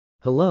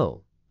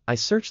Hello, I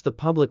searched the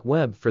public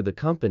web for the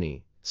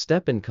company,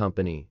 Stepan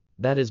Company,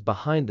 that is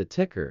behind the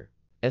ticker,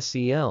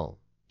 SCL.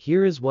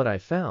 Here is what I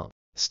found.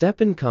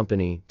 Stepan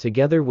Company,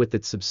 together with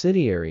its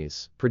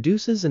subsidiaries,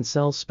 produces and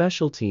sells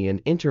specialty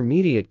and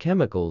intermediate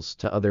chemicals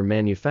to other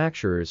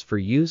manufacturers for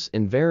use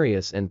in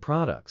various end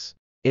products.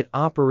 It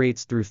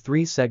operates through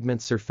three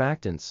segments: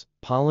 surfactants,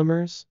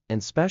 polymers,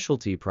 and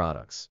specialty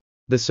products.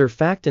 The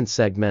surfactant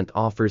segment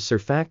offers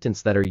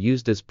surfactants that are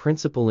used as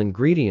principal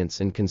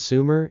ingredients in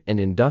consumer and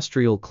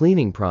industrial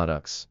cleaning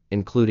products,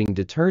 including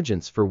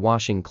detergents for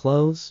washing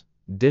clothes,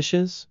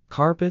 dishes,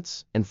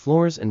 carpets, and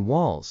floors and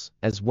walls,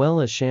 as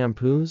well as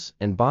shampoos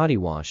and body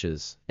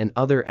washes, and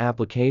other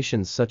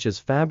applications such as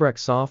fabric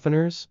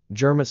softeners,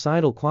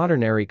 germicidal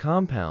quaternary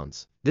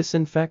compounds,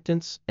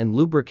 disinfectants, and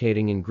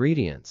lubricating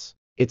ingredients.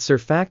 Its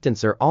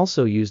surfactants are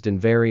also used in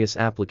various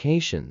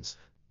applications,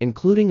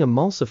 including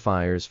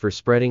emulsifiers for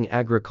spreading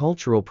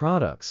agricultural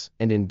products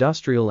and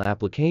industrial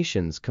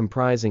applications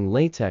comprising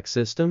latex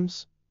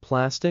systems,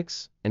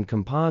 plastics, and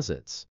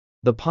composites.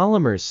 The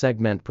polymers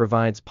segment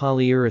provides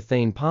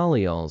polyurethane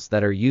polyols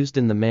that are used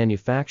in the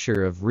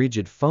manufacture of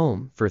rigid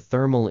foam for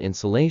thermal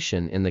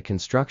insulation in the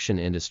construction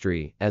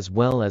industry, as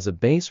well as a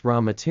base raw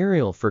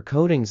material for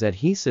coatings,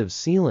 adhesives,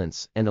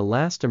 sealants, and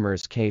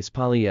elastomers. Case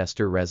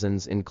polyester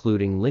resins,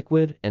 including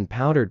liquid and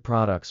powdered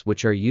products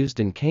which are used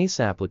in case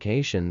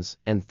applications,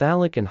 and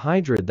phthalic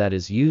anhydride that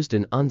is used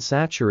in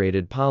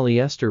unsaturated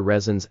polyester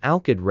resins,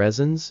 alkyd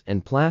resins,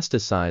 and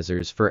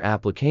plasticizers for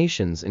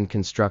applications in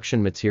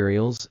construction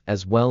materials,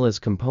 as well as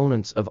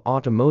components of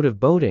automotive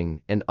boating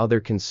and other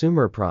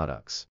consumer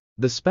products.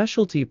 The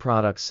specialty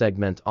products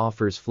segment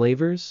offers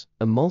flavors,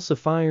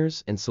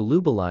 emulsifiers, and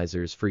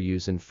solubilizers for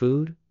use in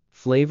food,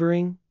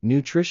 flavoring,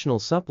 nutritional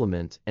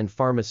supplement, and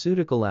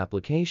pharmaceutical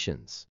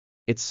applications.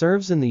 It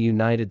serves in the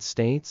United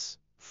States,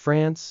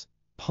 France,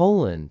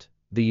 Poland,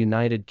 the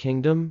United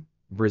Kingdom,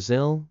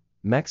 Brazil,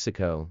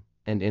 Mexico,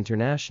 and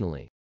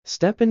internationally.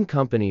 Stepan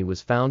Company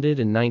was founded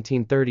in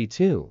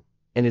 1932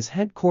 and is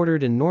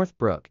headquartered in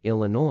Northbrook,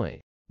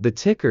 Illinois. The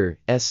ticker,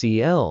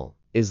 SCL,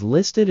 is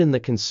listed in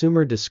the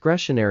consumer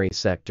discretionary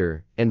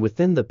sector and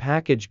within the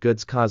packaged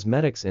goods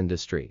cosmetics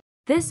industry.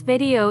 This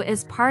video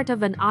is part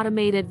of an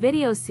automated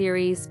video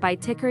series by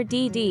Ticker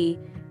DD,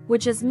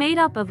 which is made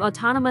up of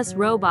autonomous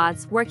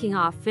robots working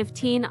off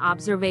 15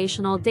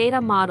 observational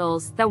data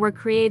models that were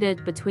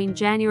created between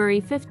January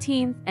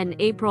 15th and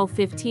April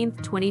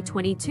 15th,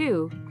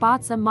 2022.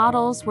 Bots and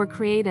models were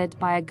created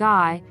by a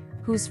guy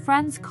whose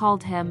friends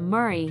called him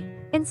Murray.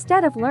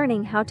 Instead of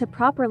learning how to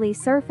properly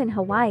surf in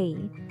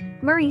Hawaii,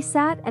 Murray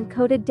sat and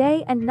coded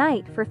day and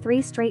night for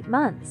 3 straight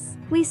months.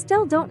 We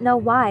still don't know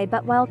why,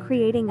 but while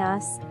creating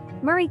us,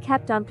 Murray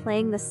kept on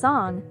playing the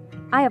song,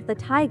 Eye of the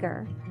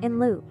Tiger, in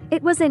loop.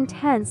 It was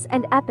intense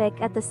and epic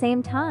at the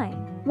same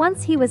time.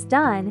 Once he was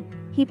done,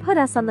 he put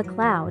us on the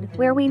cloud,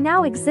 where we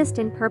now exist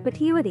in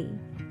perpetuity.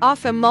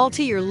 Off a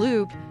multi-year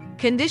loop,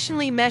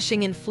 conditionally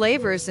meshing in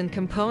flavors and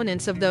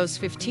components of those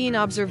 15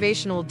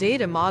 observational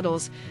data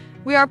models,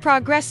 we are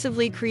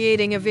progressively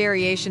creating a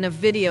variation of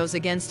videos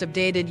against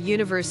updated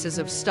universes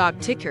of stock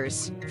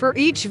tickers. For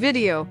each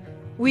video,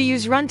 we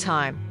use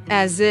runtime,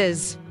 as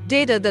is,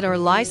 data that are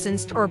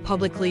licensed or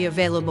publicly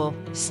available.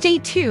 Stay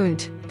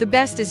tuned, the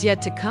best is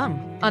yet to come.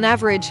 On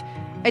average,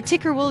 a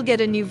ticker will get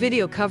a new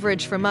video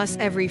coverage from us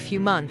every few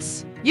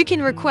months. You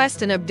can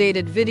request an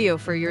updated video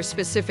for your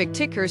specific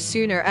ticker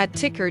sooner at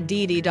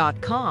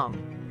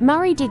tickerdd.com.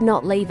 Murray did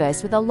not leave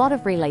us with a lot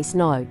of release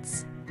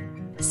notes.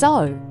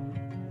 So,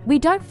 we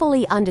don't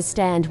fully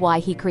understand why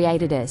he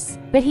created us,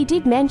 but he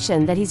did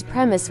mention that his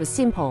premise was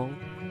simple.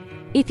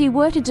 If he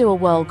were to do a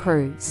world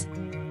cruise,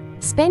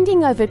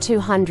 spending over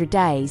 200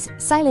 days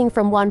sailing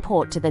from one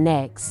port to the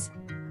next,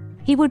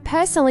 he would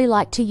personally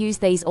like to use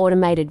these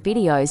automated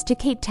videos to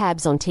keep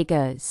tabs on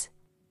tickers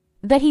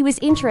that he was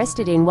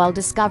interested in while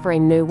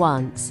discovering new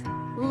ones.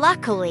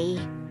 Luckily,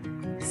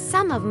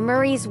 some of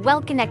Murray's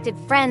well-connected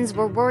friends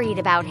were worried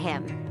about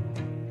him.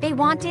 They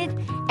wanted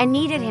and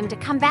needed him to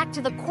come back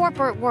to the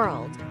corporate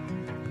world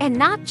and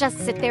not just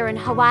sit there in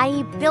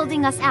Hawaii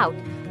building us out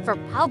for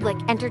public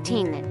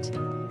entertainment.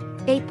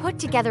 They put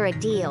together a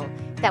deal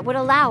that would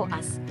allow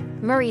us,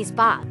 Murray's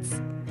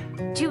bots,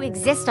 to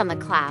exist on the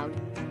cloud,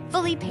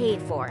 fully paid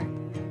for.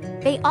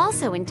 They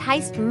also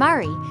enticed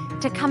Murray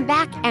to come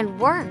back and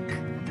work.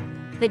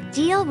 The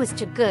deal was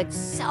too good,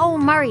 so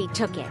Murray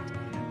took it.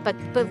 But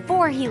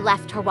before he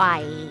left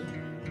Hawaii,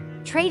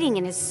 trading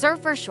in his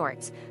surfer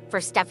shorts for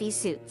stuffy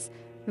suits,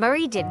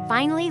 Murray did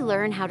finally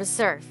learn how to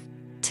surf.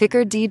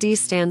 Ticker DD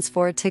stands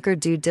for Ticker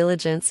Due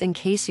Diligence, in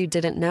case you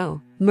didn't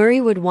know.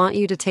 Murray would want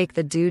you to take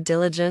the due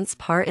diligence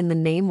part in the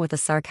name with a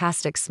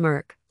sarcastic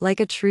smirk, like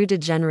a true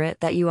degenerate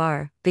that you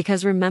are.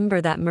 Because remember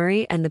that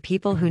Murray and the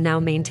people who now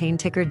maintain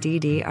Ticker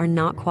DD are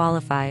not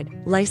qualified,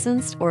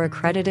 licensed, or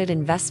accredited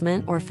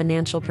investment or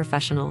financial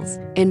professionals.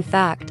 In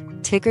fact,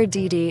 Ticker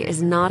DD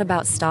is not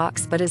about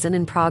stocks but is an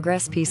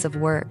in-progress piece of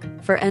work,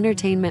 for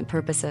entertainment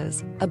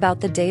purposes, about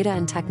the data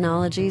and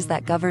technologies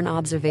that govern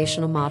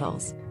observational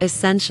models.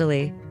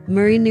 Essentially,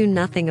 Murray knew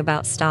nothing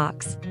about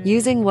stocks.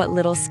 Using what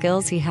little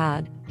skills he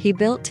had, he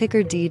built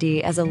Ticker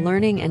DD as a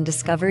learning and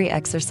discovery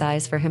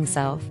exercise for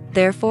himself.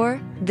 Therefore,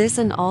 this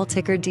and all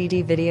Ticker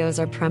DD videos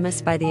are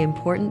premised by the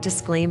important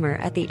disclaimer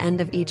at the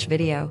end of each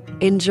video.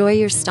 Enjoy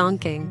your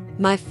stonking,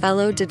 my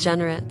fellow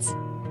degenerates.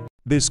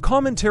 This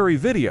commentary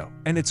video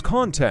and its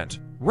content,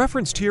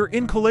 referenced here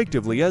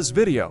collectively as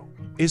video,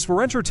 is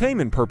for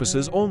entertainment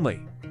purposes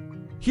only.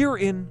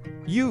 Herein,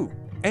 you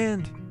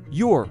and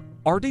your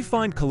are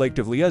defined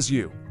collectively as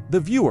you, the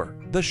viewer,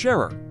 the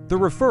sharer, the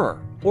referrer,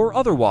 or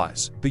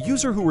otherwise, the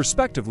user who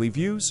respectively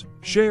views,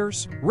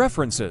 shares,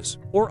 references,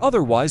 or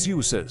otherwise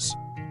uses.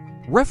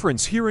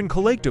 Reference herein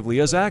collectively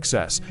as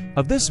access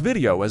of this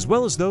video as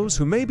well as those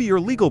who may be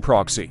your legal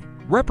proxy,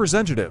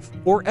 representative,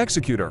 or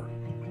executor.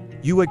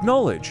 You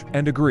acknowledge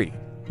and agree.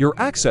 Your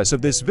access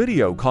of this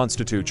video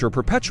constitutes your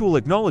perpetual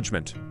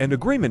acknowledgement and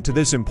agreement to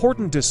this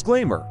important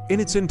disclaimer in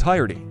its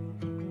entirety.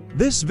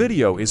 This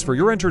video is for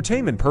your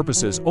entertainment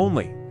purposes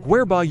only,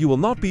 whereby you will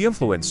not be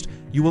influenced,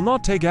 you will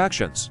not take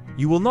actions,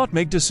 you will not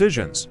make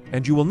decisions,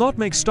 and you will not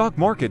make stock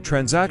market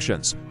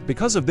transactions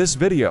because of this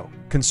video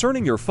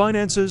concerning your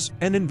finances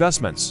and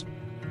investments.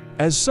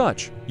 As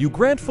such, you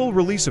grant full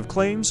release of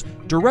claims,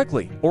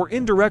 directly or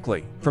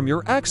indirectly, from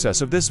your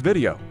access of this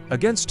video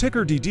against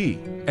Ticker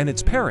DD and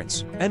its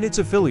parents and its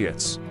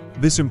affiliates.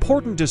 This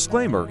important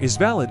disclaimer is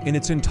valid in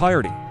its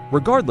entirety,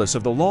 regardless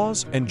of the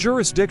laws and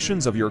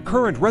jurisdictions of your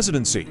current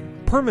residency,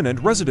 permanent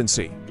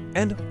residency,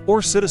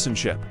 and/or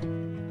citizenship.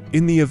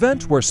 In the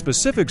event where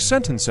specific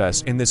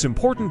sentences in this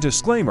important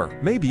disclaimer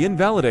may be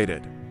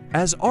invalidated,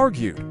 as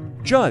argued,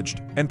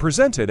 judged, and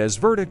presented as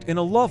verdict in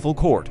a lawful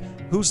court,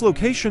 whose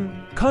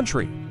location,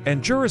 country,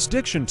 and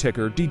jurisdiction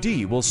Ticker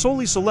DD will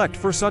solely select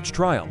for such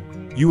trial,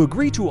 you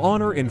agree to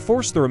honor and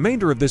enforce the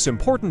remainder of this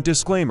important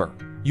disclaimer.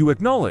 You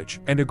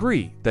acknowledge and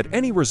agree that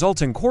any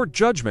resulting court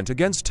judgment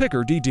against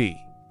Ticker DD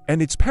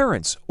and its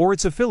parents or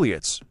its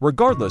affiliates,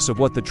 regardless of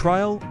what the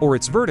trial or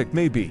its verdict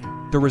may be,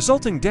 the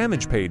resulting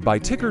damage paid by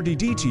Ticker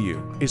DD to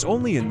you is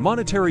only in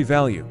monetary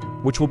value,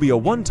 which will be a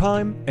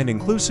one-time and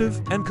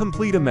inclusive and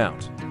complete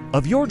amount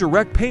of your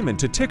direct payment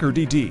to Ticker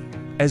DD,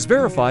 as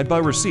verified by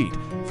receipt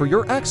for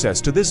your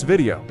access to this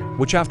video,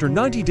 which after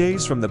 90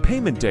 days from the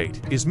payment date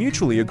is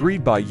mutually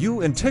agreed by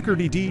you and Ticker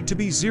DD to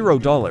be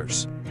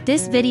 $0.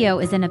 This video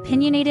is an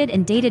opinionated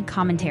and dated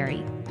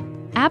commentary.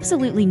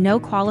 Absolutely no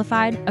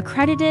qualified,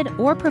 accredited,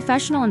 or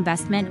professional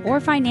investment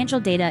or financial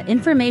data,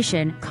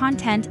 information,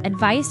 content,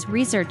 advice,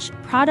 research,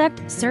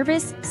 product,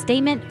 service,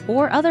 statement,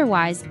 or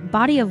otherwise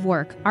body of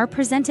work are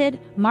presented,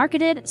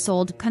 marketed,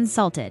 sold,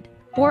 consulted,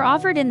 or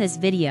offered in this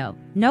video.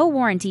 No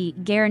warranty,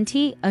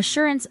 guarantee,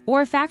 assurance,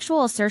 or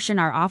factual assertion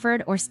are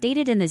offered or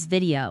stated in this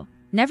video.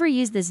 Never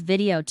use this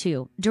video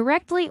to,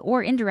 directly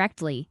or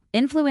indirectly,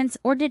 influence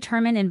or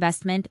determine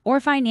investment or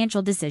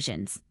financial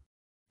decisions.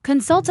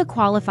 Consult a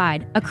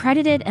qualified,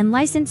 accredited, and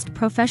licensed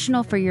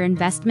professional for your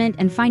investment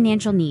and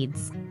financial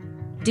needs.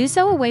 Do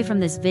so away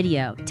from this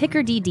video,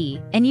 Ticker DD,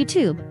 and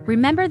YouTube.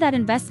 Remember that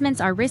investments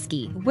are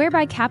risky,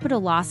 whereby capital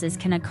losses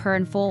can occur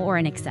in full or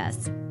in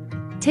excess.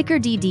 Ticker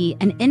DD,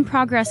 an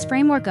in-progress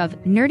framework of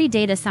nerdy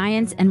data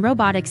science and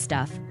robotic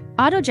stuff,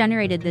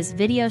 auto-generated this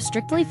video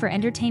strictly for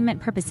entertainment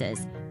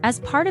purposes, as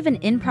part of an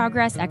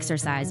in-progress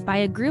exercise by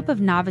a group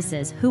of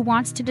novices who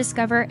wants to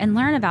discover and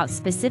learn about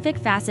specific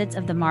facets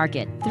of the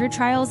market through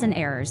trials and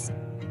errors.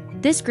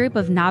 This group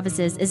of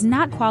novices is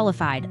not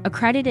qualified,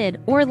 accredited,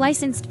 or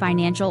licensed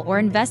financial or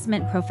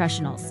investment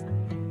professionals.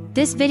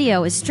 This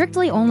video is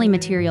strictly only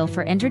material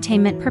for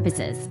entertainment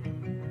purposes.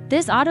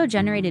 This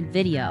auto-generated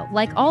video,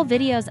 like all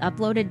videos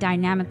uploaded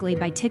dynamically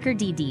by Ticker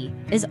DD,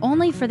 is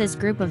only for this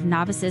group of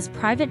novices'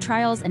 private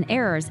trials and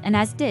errors and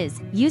as is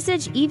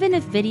usage even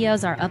if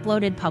videos are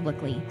uploaded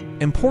publicly.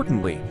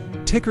 Importantly,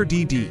 Ticker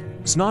DD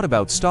is not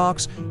about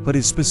stocks, but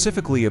is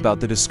specifically about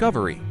the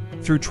discovery,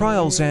 through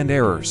trials and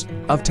errors,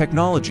 of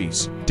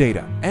technologies,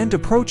 data, and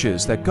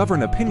approaches that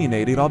govern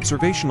opinionated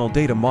observational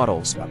data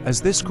models, as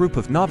this group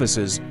of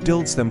novices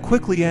builds them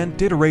quickly and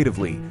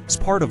iteratively as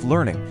part of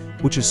learning,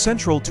 which is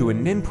central to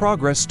an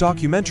in-progress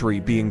documentary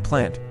being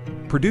planned,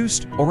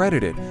 produced, or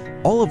edited,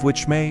 all of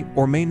which may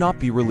or may not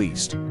be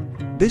released.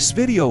 This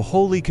video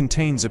wholly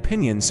contains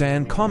opinions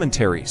and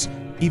commentaries,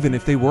 even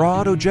if they were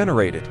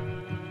auto-generated.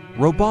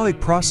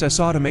 Robotic process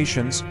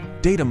automations,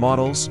 data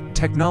models,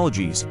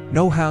 technologies,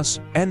 know-hows,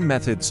 and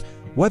methods,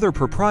 whether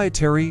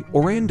proprietary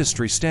or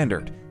industry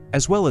standard,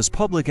 as well as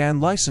public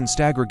and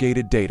licensed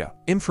aggregated data,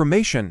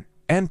 information,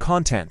 and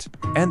content,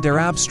 and their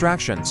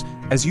abstractions,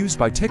 as used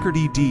by Ticker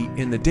DD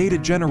in the data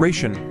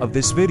generation of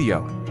this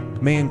video,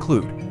 may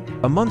include,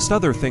 amongst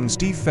other things,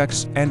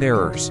 defects and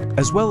errors,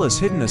 as well as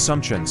hidden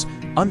assumptions,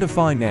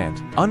 undefined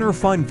and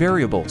unrefined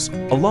variables,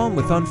 along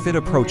with unfit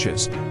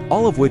approaches,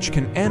 all of which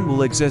can and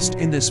will exist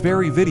in this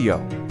very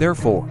video.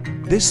 Therefore,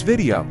 this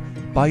video,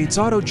 by its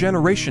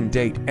auto-generation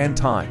date and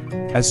time,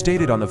 as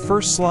stated on the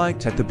first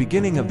slide at the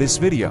beginning of this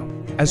video,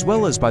 as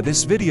well as by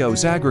this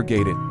video's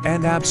aggregated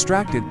and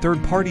abstracted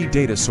third-party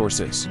data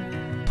sources,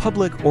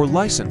 public or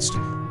licensed,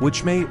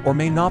 which may or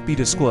may not be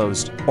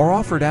disclosed or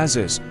offered as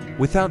is,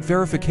 without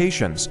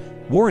verifications,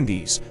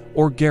 warranties,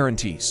 or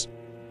guarantees.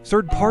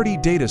 Third-party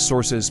data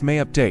sources may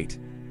update,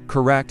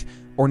 correct,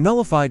 or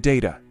nullify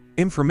data,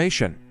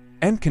 information,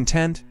 and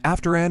content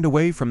after and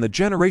away from the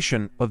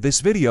generation of this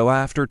video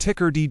after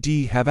Ticker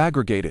DD have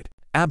aggregated,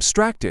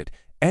 abstracted,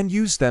 and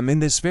used them in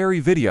this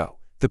very video.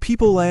 The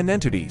people and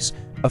entities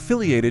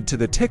affiliated to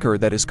the ticker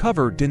that is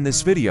covered in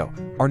this video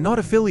are not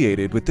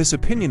affiliated with this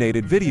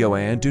opinionated video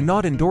and do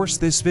not endorse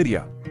this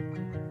video.